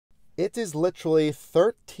It is literally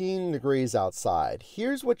 13 degrees outside.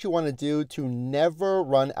 Here's what you want to do to never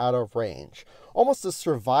run out of range. Almost a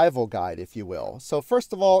survival guide, if you will. So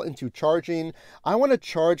first of all, into charging, I want to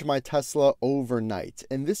charge my Tesla overnight.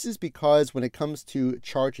 And this is because when it comes to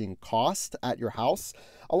charging cost at your house,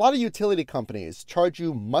 a lot of utility companies charge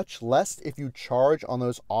you much less if you charge on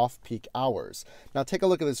those off-peak hours. Now take a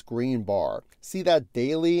look at this green bar. See that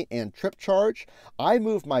daily and trip charge? I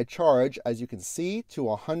move my charge, as you can see, to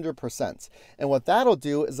 100%. And what that'll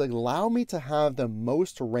do is allow me to have the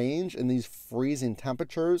most range in these freezing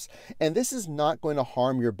temperatures. And this is not going to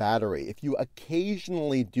harm your battery if you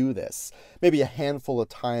occasionally do this, maybe a handful of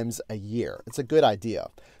times a year. It's a good idea.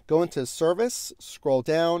 Go into service, scroll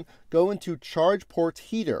down, go into charge port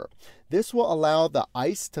heater. This will allow the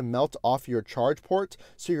ice to melt off your charge port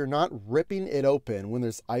so you're not ripping it open when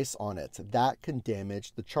there's ice on it. That can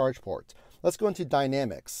damage the charge port. Let's go into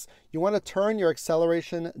dynamics. You want to turn your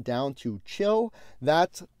acceleration down to chill.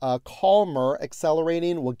 That calmer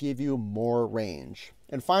accelerating will give you more range.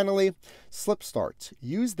 And finally, slip start.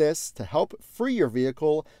 Use this to help free your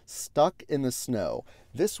vehicle stuck in the snow.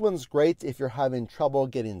 This one's great if you're having trouble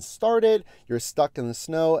getting started, you're stuck in the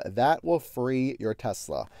snow. That will free your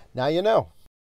Tesla. Now you know.